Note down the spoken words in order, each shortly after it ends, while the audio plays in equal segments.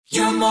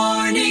Your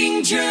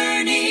morning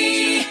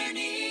journey.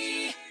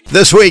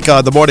 This week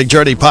on the Morning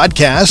Journey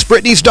podcast,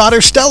 Brittany's daughter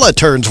Stella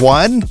turns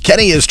 1.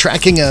 Kenny is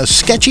tracking a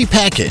sketchy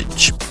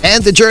package.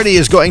 And the journey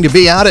is going to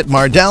be out at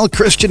Mardell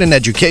Christian and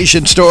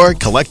Education Store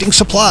collecting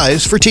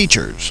supplies for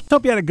teachers.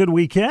 Hope you had a good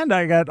weekend.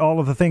 I got all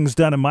of the things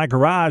done in my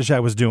garage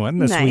I was doing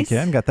this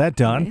weekend. Got that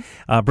done.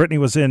 Nice. Brittany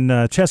was in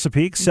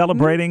Chesapeake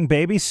celebrating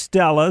baby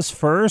Stella's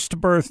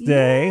first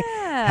birthday.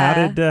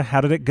 Yeah.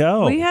 How did it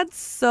go? We had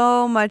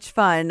so much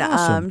fun.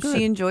 Awesome. Good.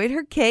 She enjoyed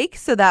her cake,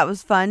 so that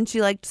was fun.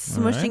 She liked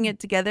smushing it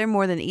together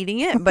more than eating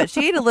it, but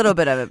she ate a little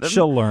bit of it. But,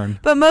 She'll learn.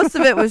 But most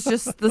of it was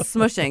just the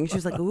smushing. She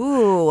was like,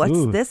 ooh,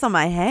 what's this on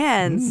my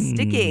hands?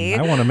 Sticky.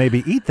 I want to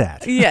maybe eat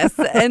that. Yes,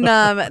 and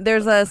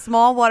there's a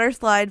small water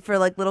slide for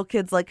like little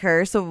kids like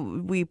her, so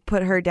we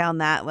put her down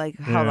that,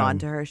 held on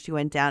to her. She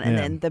went down, and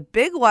then the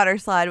big water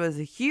slide was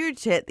a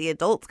huge hit. The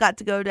adults got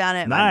to go down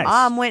it. Nice. My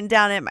mom went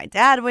down it. My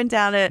dad went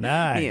down it.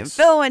 Nice. Me and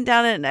Phil went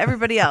down it, and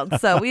everybody else.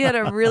 So we had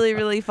a really,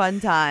 really fun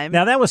time.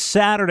 Now, that was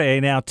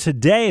Saturday. Now,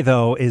 today,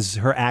 though, is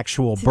her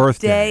actual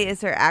birthday. Today is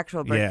her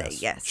actual birthday,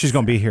 yes. She's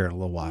going to be here in a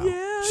little while.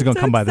 Yeah, She's going to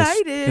so come by this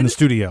excited. in the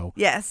studio.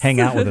 Yes. Hang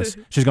out with us.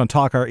 She's going to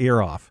talk our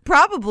ear off.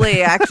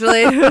 Probably,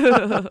 actually.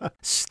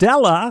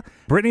 Stella,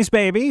 Brittany's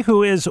baby,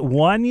 who is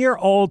 1 year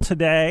old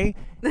today,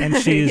 and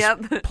she's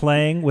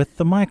playing with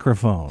the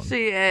microphone.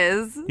 She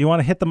is. You want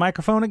to hit the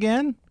microphone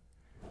again?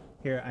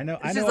 Here, I know.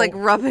 She's like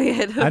rubbing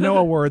it. I know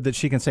a word that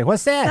she can say.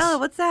 What's this? Stella,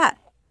 what's that?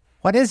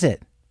 What is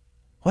it?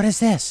 What is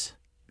this?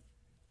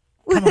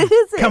 What is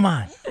it? Come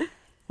on.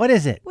 What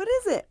is it? What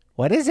is it?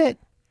 What is it?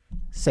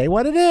 Say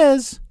what it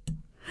is.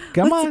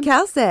 Come What's on. the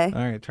cow say?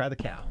 All right, try the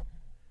cow.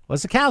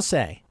 What's the cow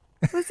say?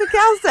 What's the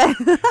cow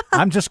say?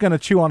 I'm just going to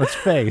chew on its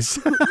face.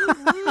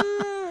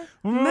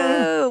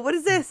 Moo. What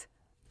is this?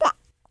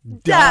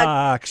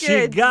 Duck. She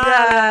Good got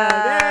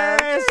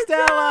job. it. Hey, Good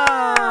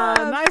Stella.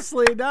 job.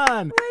 Nicely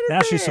done.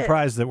 Now she's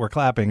surprised that we're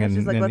clapping and,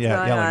 she's like, what's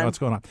going yelling, on? what's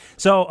going on?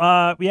 So,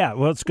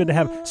 well, it's good to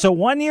have. So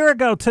 1 year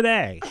ago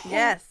today,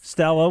 Yes.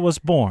 Stella was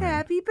born.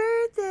 Happy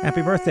birthday.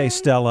 Happy birthday,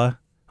 Stella.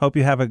 Hope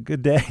you have a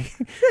good day.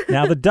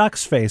 Now the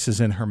duck's face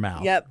is in her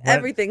mouth. Yep.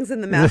 Everything's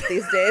in the mouth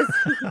these days.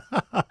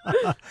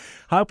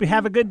 Hope you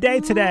have a good day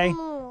today.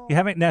 You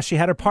haven't. Now she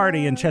had her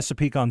party in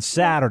Chesapeake on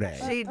Saturday.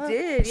 She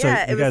did. So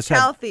Yeah. you It was guys have-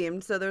 cow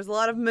themed, so there's a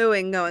lot of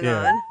mooing going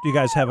on. Do you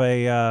guys have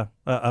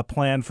a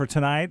plan for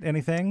tonight?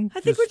 Anything?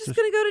 I think we're just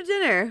going to go to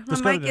dinner. I just go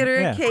to might get her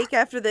dinner, a cake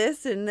after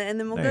this, and then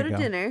we'll There go you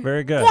to dinner.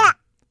 Very good.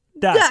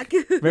 Duck.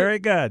 Very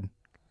good.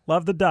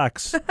 Love the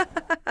ducks.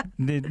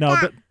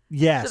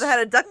 Yes. Should have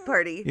had a duck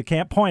party. You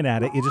can't point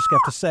at it. You just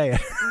have to say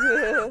it.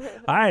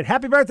 All right.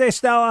 Happy birthday,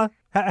 Stella.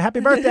 Happy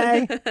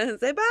birthday.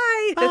 Say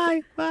bye.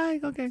 Bye. Bye.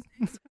 Okay.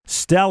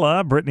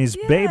 Stella, Brittany's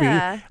baby,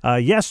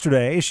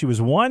 yesterday, she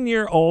was 1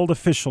 year old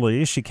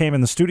officially. She came in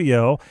the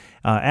studio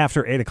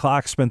after 8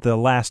 o'clock, spent the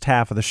last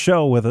half of the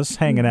show with us,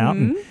 hanging out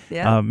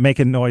and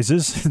making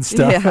noises and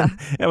stuff. Yeah.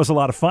 It was a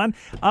lot of fun.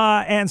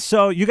 And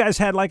so you guys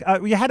had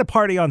you had a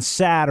party on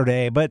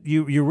Saturday, but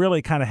you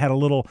really kind of had a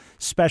little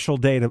special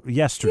day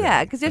yesterday.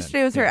 Yeah, because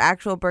yesterday was her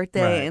actual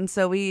birthday, Right. and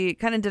so we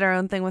kind of did our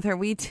own thing with her.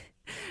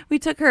 We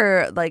took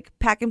her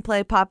pack and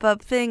play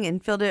pop-up thing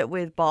and filled it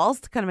with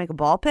balls to kind of make a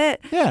ball pit.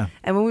 Yeah.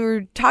 And when we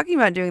were talking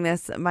about doing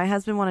this, my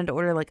husband wanted to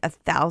order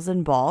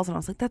 1,000 balls, and I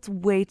was like, that's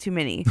way too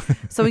many.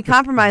 So we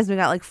compromised. We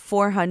got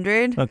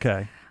 400,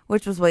 Okay.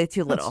 which was way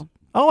too little.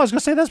 Oh, I was going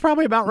to say that's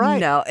probably about right.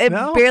 No, it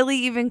barely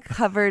even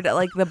covered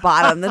the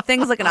bottom. The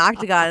thing's like an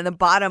octagon, and the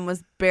bottom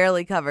was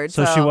barely covered.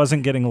 So she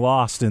wasn't getting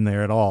lost in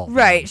there at all.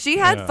 Right. She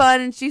had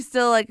fun, and she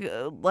still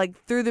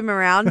threw them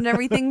around and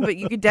everything, but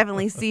you could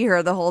definitely see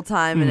her the whole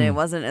time, and it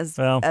wasn't as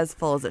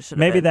full as it should have been.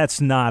 Maybe that's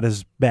not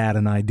as bad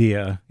an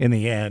idea in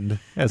the end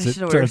as it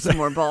should order turns some out.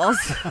 more balls.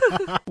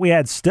 We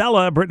had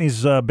Stella,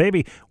 Brittany's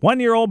baby,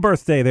 1 year old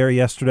birthday there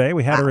yesterday.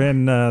 We had her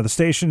in the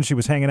station. She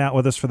was hanging out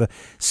with us for the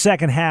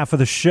second half of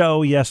the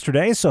show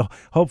yesterday. So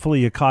hopefully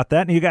you caught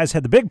that. And you guys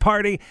had the big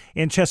party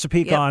in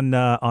Chesapeake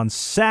on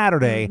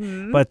Saturday,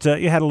 but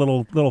you had a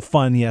little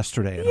fun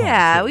yesterday. At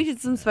Yeah, home, we did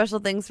some special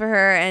things for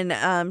her,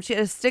 and she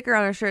had a sticker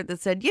on her shirt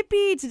that said,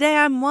 "Yippee, today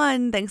I'm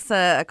one," thanks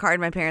to a card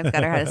my parents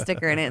got her had a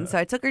sticker in it. And so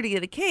I took her to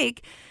get a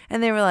cake,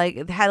 and they were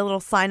had a little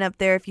sign up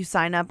there. If you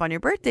sign up on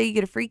your birthday, you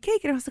get a free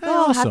cake. And I was like,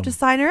 I'll have to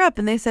sign her up.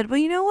 And they said, well,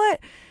 you know what?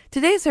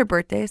 Today's her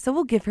birthday, so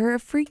we'll give her a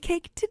free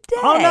cake today.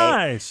 Oh,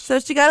 nice. So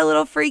she got a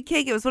little free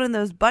cake. It was one of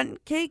those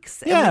bundt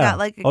cakes. Yeah. And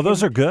we got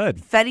those are good.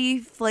 Confetti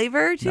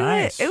flavor to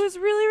Nice. it. It was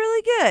really,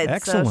 really good.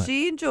 Excellent. So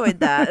she enjoyed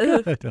that.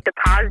 The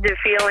positive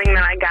feeling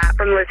that I got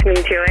from listening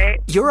to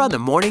it. You're on the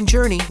morning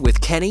journey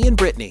with Kenny and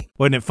Brittany.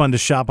 Wasn't it fun to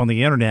shop on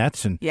the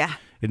internet? And Yeah.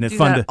 Isn't it Do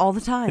fun that all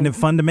the time. Isn't it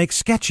fun to make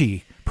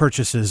sketchy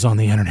purchases on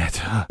the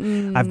internet?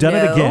 I've done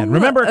it again.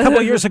 Remember a couple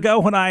of years ago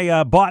when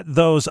I bought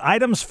those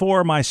items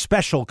for my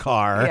special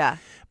car? Yeah.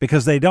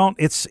 Because they don't,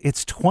 it's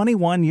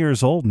 21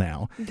 years old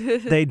now.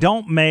 They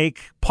don't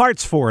make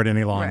parts for it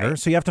any longer, Right.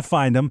 so you have to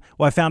find them.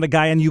 Well, I found a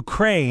guy in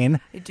Ukraine.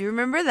 I do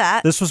remember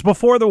that. This was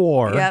before the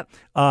war. Yep.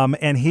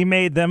 And he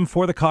made them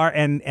for the car,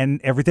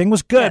 and everything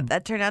was good. Yeah,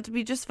 that turned out to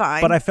be just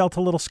fine. But I felt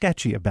a little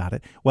sketchy about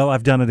it. Well,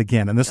 I've done it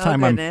again, and this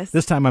time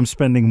I'm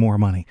spending more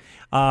money.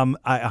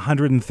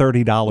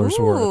 $130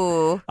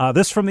 worth.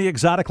 This from the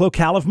exotic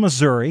locale of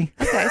Missouri.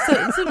 Okay,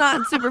 so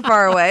not super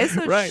far away,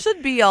 so Right. it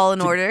should be all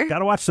in order. Got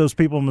to watch those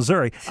people in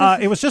Missouri.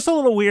 It was just a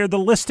little weird. The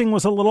listing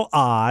was a little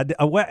odd.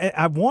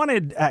 I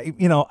wanted,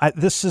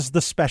 this is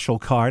the special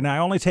car. Now, I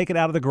only take it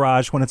out of the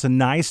garage when it's a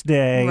nice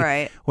day.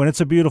 Right. When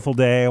it's a beautiful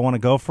day, I want to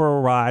go for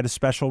a ride, a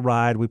special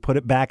ride. We put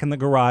it back in the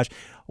garage.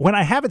 When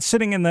I have it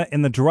sitting in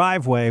the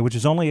driveway, which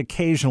is only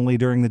occasionally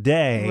during the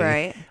day,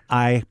 Right.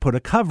 I put a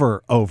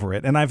cover over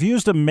it. And I've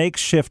used a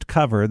makeshift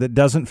cover that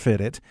doesn't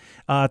fit it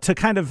to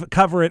kind of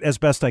cover it as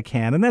best I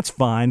can. And that's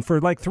fine for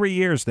like 3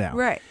 years now.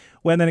 Right.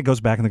 Well, and then it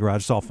goes back in the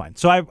garage. It's all fine.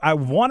 So I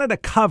wanted a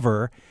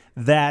cover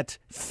that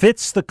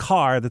fits the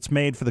car that's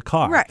made for the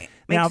car. Right.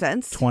 Makes Now,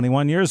 sense.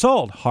 21 years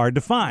old. Hard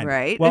to find.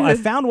 Right. Well, I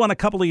found one a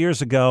couple of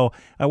years ago.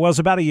 It was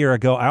about a year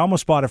ago. I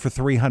almost bought it for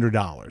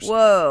 $300.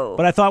 Whoa.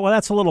 But I thought, well,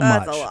 that's a little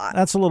much. That's a lot.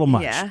 That's a little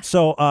much. Yeah.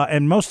 So,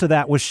 and most of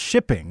that was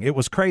shipping. It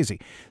was crazy.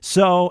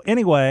 So,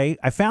 anyway,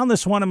 I found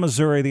this one in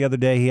Missouri the other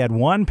day. He had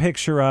one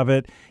picture of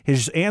it.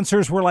 His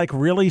answers were like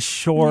really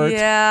short.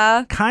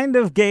 Yeah. Kind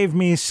of gave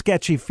me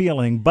sketchy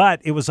feeling, but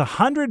it was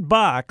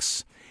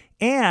 $100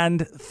 and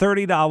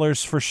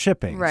 $30 for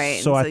shipping.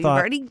 Right. So I you've thought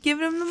already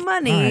given him the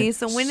money. All right.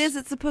 So when is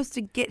it supposed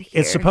to get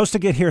here? it's supposed to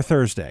get here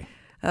Thursday.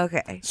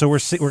 Okay. So we're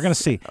going to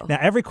see. Now,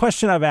 every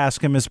question I've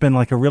asked him has been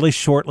like a really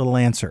short little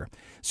answer.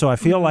 So I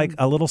feel like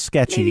a little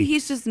sketchy. Maybe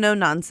he's just no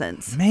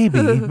nonsense.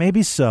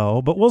 Maybe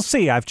so, but we'll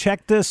see. I've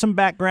checked some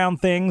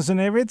background things,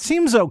 and it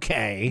seems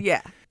okay.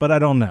 Yeah. But I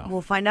don't know.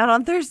 We'll find out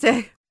on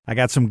Thursday. I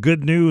got some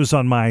good news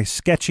on my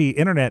sketchy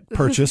internet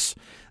purchase.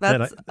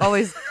 That's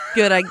always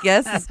good, I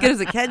guess, as good as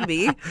it can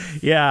be.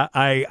 Yeah,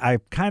 I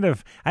had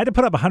to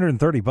put up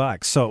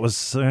 $130, so it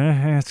was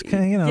it's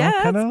kind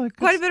of like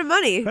quite a bit of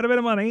money. Quite a bit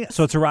of money.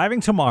 So it's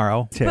arriving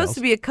tomorrow. It's supposed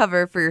to be a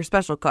cover for your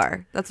special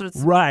car. That's what it's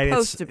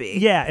supposed to be.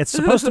 Yeah, it's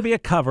supposed to be a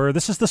cover.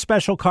 This is the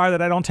special car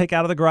that I don't take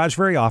out of the garage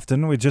very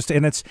often.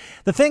 It's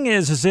the thing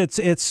is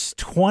it's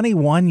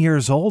 21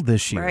 years old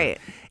this year.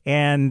 Right.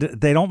 And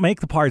they don't make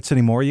the parts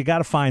anymore. You got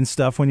to find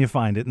stuff when you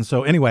find it. And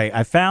so anyway,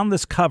 I found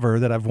this cover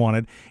that I've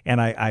wanted, and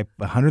I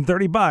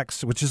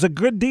 $130, which is a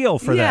good deal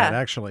for that,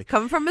 actually.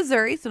 Coming from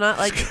Missouri, so not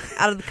like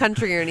out of the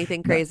country or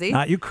anything crazy.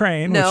 Not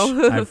Ukraine, No.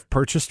 which I've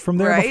purchased from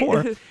there Right.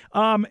 before.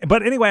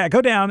 But anyway, I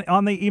go down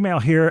on the email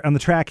here on the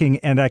tracking,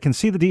 and I can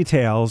see the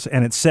details,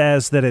 and it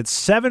says that it's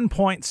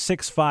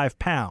 7.65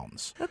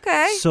 pounds.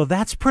 Okay. So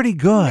that's pretty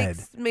good.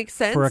 Makes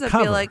sense. for a I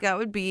cover. feel like that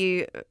would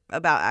be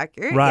about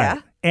accurate. Right.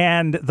 Yeah.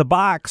 And the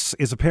box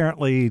is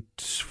apparently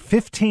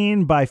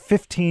 15 by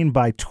 15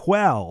 by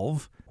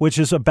 12, which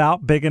is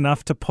about big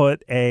enough to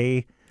put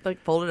Like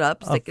fold it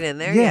up, stick it in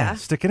there. Yeah,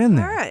 stick it in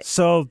there. All right.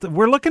 So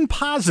we're looking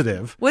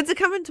positive. When's it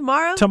coming?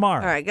 Tomorrow?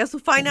 Tomorrow. All right. Guess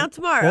we'll find out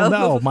tomorrow. Well,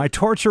 no, my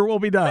torture will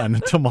be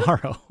done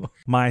tomorrow.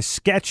 My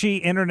sketchy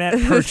internet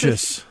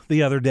purchase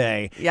the other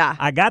day. Yeah.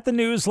 I got the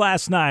news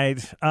last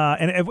night.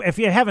 And if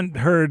you haven't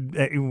heard,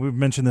 we've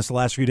mentioned this the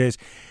last few days.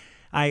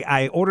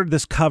 I ordered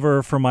this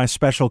cover for my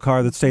special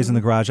car that stays in the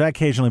garage. I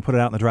occasionally put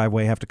it out in the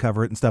driveway, have to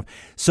cover it and stuff.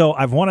 So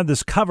I've wanted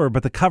this cover,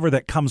 but the cover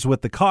that comes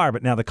with the car.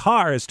 But now the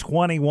car is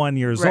 21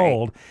 years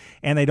old,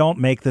 and they don't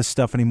make this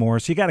stuff anymore.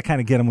 So you got to kind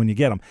of get them when you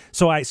get them.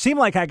 So I seem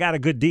like I got a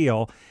good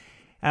deal.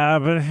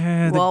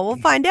 Well, we'll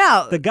find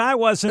out. The guy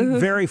wasn't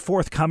very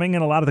forthcoming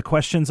in a lot of the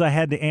questions I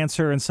had to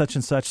answer and such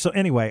and such. So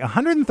anyway,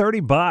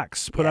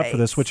 $130 put up for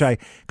this, which I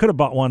could have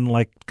bought one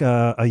like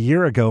a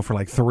year ago for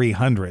like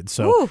 $300.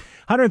 So Ooh.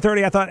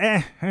 $130, I thought,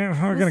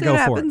 we're going to go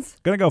for it.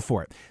 Going to go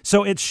for it.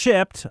 So it's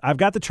shipped. I've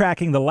got the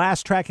tracking. The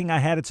last tracking I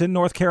had, it's in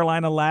North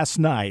Carolina last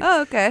night.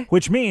 Oh, okay.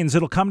 Which means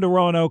it'll come to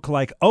Roanoke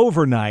like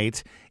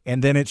overnight,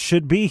 and then it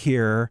should be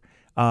here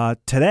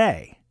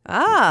today.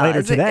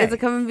 Later today. Is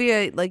it coming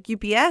via like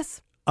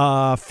UPS?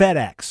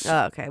 FedEx.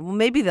 Oh, okay. Well,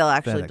 maybe they'll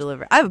actually FedEx.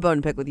 deliver. I have a bone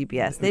to pick with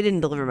UPS. They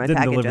didn't deliver my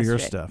package deliver yesterday. your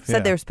stuff,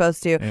 Said they were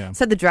supposed to. Yeah.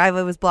 Said the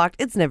driveway was blocked.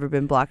 It's never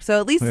been blocked. So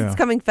at least Yeah. it's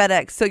coming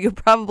FedEx. So you'll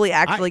probably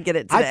actually get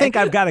it today. I think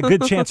I've got a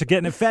good chance of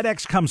getting it.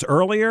 FedEx comes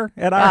earlier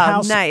at our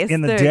house nice.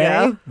 in the There you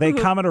day. go. They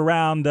come at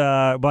around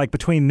like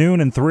between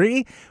noon and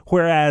 3,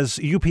 whereas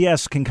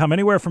UPS can come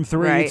anywhere from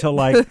 3 till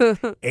like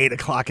 8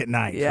 o'clock at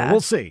night. Yeah. So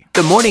we'll see.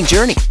 The Morning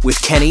Journey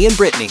with Kenny and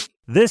Brittany.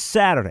 This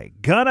Saturday,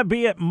 gonna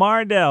be at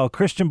Mardel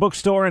Christian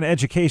Bookstore and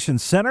Education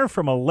Center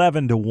from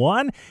 11 to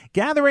 1,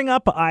 gathering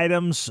up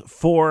items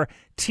for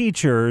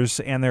teachers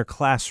and their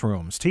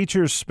classrooms.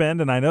 Teachers spend,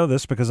 and I know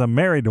this because I'm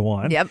married to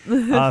one,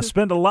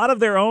 spend a lot of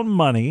their own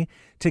money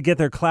to get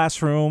their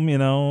classroom,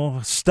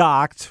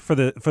 stocked for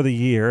the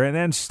year. And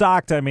then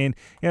stocked, I mean,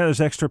 there's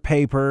extra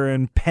paper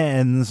and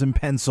pens and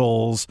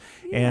pencils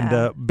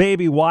and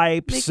baby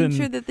wipes making and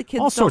sure that the kids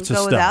all don't sorts of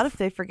go stuff. without if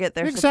they forget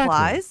their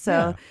supplies.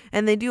 So,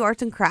 and they do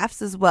arts and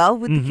crafts as well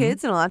with the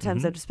kids, and a lot of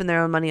times they have to spend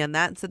their own money on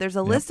that. So there's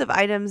a list of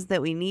items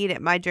that we need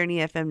at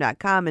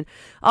myjourneyfm.com and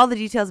all the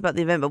details about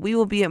the event. But we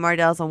will be at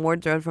Mardell's on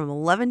Wards Road from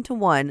 11 to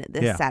 1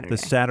 this Saturday.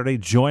 This Saturday,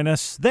 join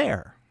us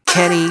there.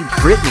 Kenny,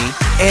 Brittany,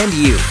 and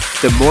you.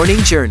 The Morning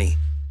Journey.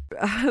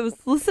 I was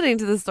listening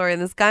to the story,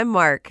 and this guy,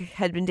 Mark,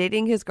 had been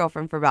dating his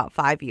girlfriend for about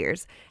 5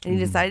 years, and he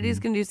decided he was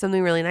going to do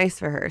something really nice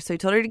for her. So he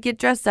told her to get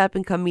dressed up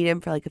and come meet him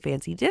for like a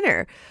fancy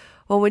dinner.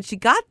 Well, when she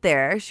got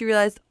there, she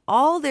realized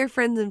all their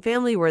friends and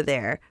family were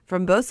there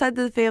from both sides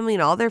of the family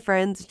and all their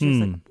friends. She was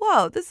like,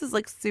 whoa, this is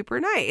like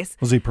super nice.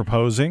 Was he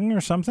proposing or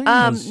something?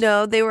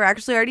 No, they were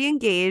actually already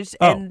engaged,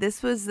 and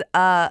this was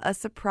a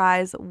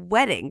surprise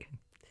wedding.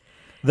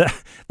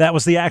 That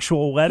was the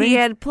actual wedding? He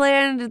had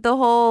planned the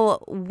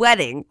whole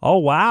wedding. Oh,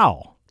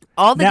 wow.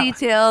 All the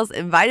details,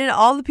 invited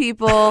all the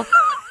people.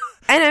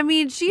 And I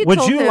mean, she would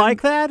told you him,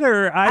 like that,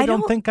 or I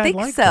don't think I'd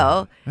like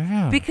so. That.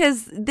 Yeah.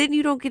 Because then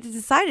you don't get to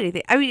decide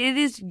anything. I mean, it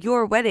is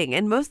your wedding,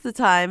 and most of the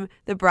time,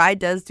 the bride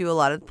does do a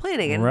lot of the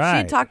planning. And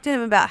Right. she talked to him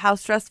about how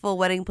stressful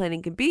wedding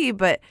planning can be,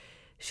 but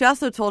she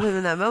also told him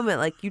in that moment,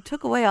 like, you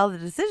took away all the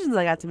decisions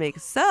I got to make,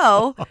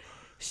 so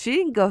she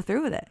didn't go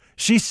through with it.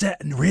 She said,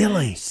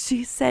 really?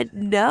 She said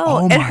no. Oh,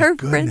 and my her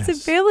friends and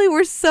goodness. family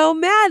were so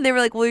mad. They were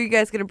like, well, are you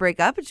guys going to break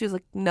up? And she was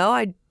like, no,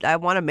 I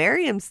want to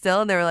marry him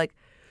still. And they were like,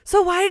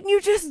 so why didn't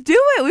you just do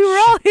it? We were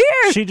all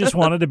here. She just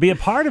wanted to be a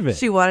part of it.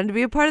 She wanted to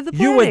be a part of the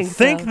planning. You would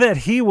think so. that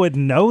he would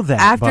know that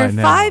After by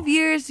now. 5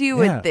 years,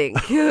 you Yeah. would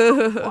think.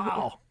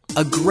 Wow.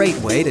 A great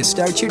way to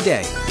start your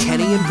day.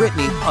 Kenny and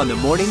Brittany on The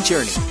Morning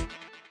Journey.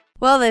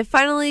 Well, they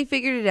finally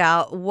figured it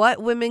out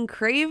what women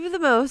crave the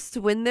most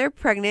when they're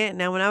pregnant.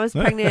 Now, when I was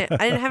pregnant, I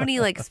didn't have any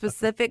like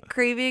specific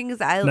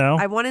cravings.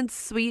 I wanted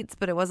sweets,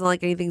 but it wasn't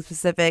like anything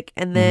specific.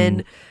 And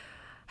then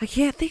I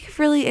can't think of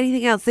really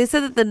anything else. They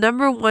said that the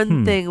number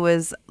one thing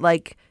was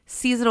like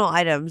seasonal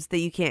items that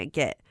you can't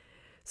get.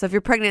 So if you're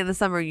pregnant in the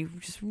summer, you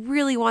just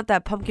really want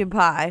that pumpkin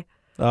pie.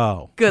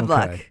 Oh, Good okay.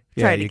 luck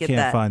Yeah, trying to you get can't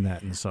that. find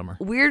that in the summer.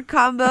 Weird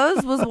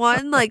combos was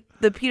one, like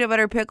the peanut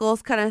butter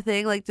pickles kind of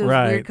thing, like those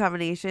Right. weird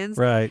combinations.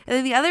 Right. And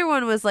then the other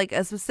one was like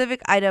a specific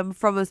item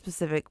from a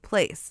specific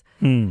place.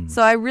 Hmm.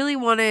 So I really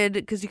wanted,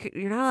 because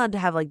you're not allowed to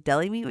have like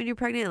deli meat when you're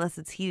pregnant unless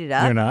it's heated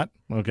up. You're not?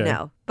 Okay.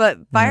 No. But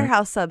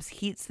Firehouse Subs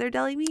heats their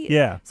deli meat.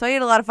 Yeah. So I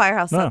ate a lot of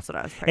Firehouse No. Subs when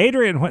I was pregnant.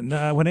 Adrian,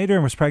 when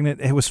Adrian was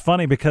pregnant, it was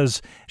funny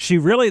because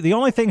the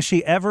only thing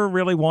she ever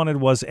really wanted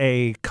was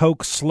a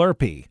Coke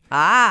Slurpee.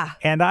 Ah.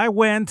 And I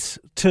went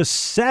to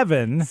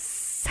 7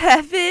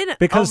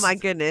 because oh my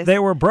goodness. they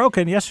were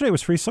broken. Yesterday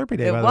was free Slurpee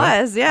day. It by the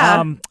way. was,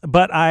 yeah.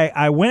 But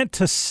I went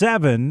to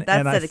 7 That's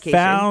and I dedication.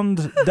 found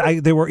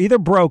they were either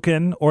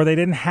broken or they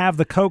didn't have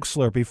the Coke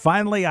Slurpee.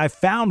 Finally, I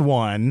found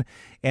one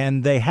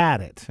and they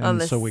had it, and On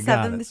the so we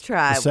got it. 7th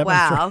try. The 7th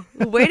Wow.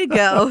 Way to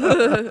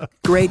go.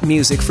 Great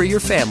music for your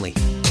family.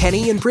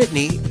 Kenny and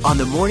Brittany on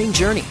The Morning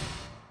Journey.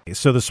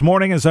 So this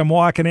morning, as I'm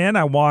walking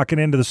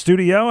into the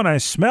studio, and I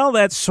smell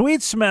that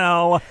sweet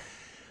smell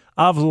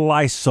of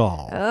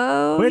Lysol.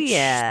 Oh, which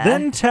yeah.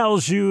 then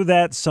tells you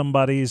that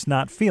somebody's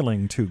not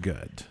feeling too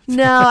good.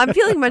 No, I'm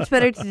feeling much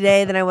better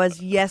today than I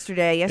was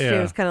yesterday. Yesterday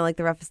Yeah. was kind of like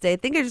the roughest day. I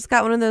think I just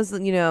got one of those,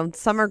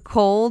 summer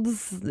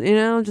colds,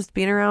 just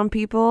being around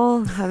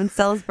people, having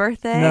Stella's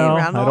birthday. No,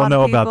 around a I lot don't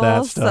know of about people,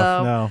 that stuff.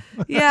 So, No.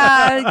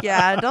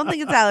 yeah. I don't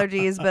think it's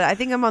allergies, but I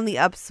think I'm on the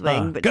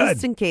upswing. But good.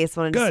 just in case,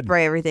 wanted to Good.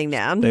 spray everything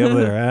down. Stay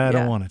over there. I Yeah.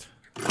 don't want it.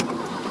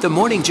 The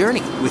Morning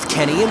Journey with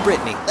Kenny and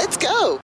Brittany. Let's go.